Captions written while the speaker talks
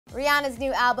Rihanna's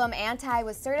new album, Anti,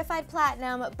 was certified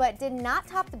platinum, but did not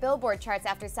top the Billboard charts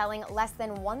after selling less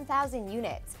than 1,000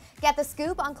 units. Get the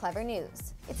scoop on Clevver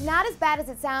News. It's not as bad as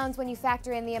it sounds when you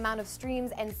factor in the amount of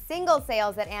streams and single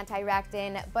sales that Anti racked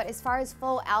in, but as far as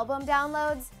full album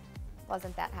downloads,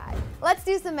 wasn't that high. Let's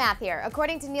do some math here.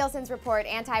 According to Nielsen's report,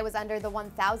 Anti was under the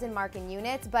 1,000 mark in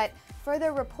units, but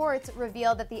further reports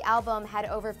revealed that the album had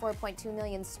over 4.2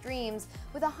 million streams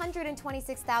with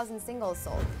 126,000 singles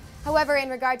sold. However, in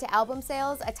regard to album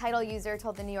sales, a Tidal user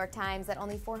told the New York Times that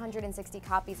only 460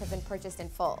 copies have been purchased in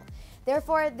full.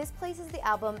 Therefore, this places the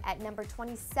album at number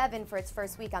 27 for its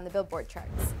first week on the Billboard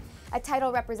charts. A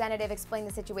Tidal representative explained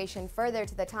the situation further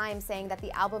to the Times, saying that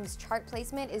the album's chart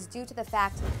placement is due to the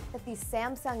fact that the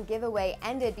Samsung giveaway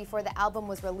ended before the album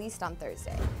was released on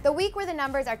Thursday. The week where the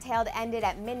numbers are tailed ended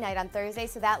at midnight on Thursday,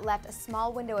 so that left a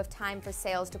small window of time for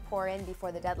sales to pour in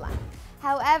before the deadline.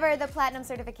 However, the platinum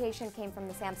certification came from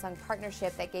the Samsung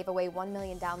partnership that gave away 1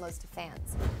 million downloads to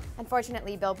fans.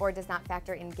 Unfortunately, Billboard does not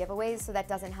factor in giveaways, so that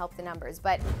doesn't help the numbers.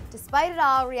 But despite it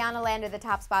all, Rihanna landed the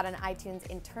top spot on iTunes'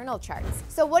 internal charts.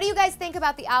 So what do you guys think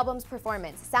about the album's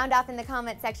performance? Sound off in the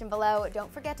comment section below.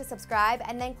 Don't forget to subscribe,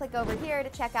 and then click over here to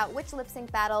check out which lip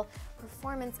sync battle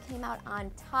performance came out on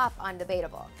top on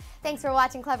Debatable. Thanks for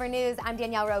watching Clevver News. I'm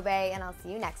Danielle Robe, and I'll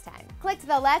see you next time. Click to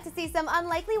the left to see some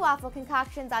unlikely waffle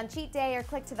concoctions on cheat day, or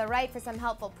click to the right for some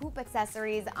helpful poop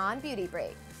accessories on beauty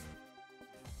break.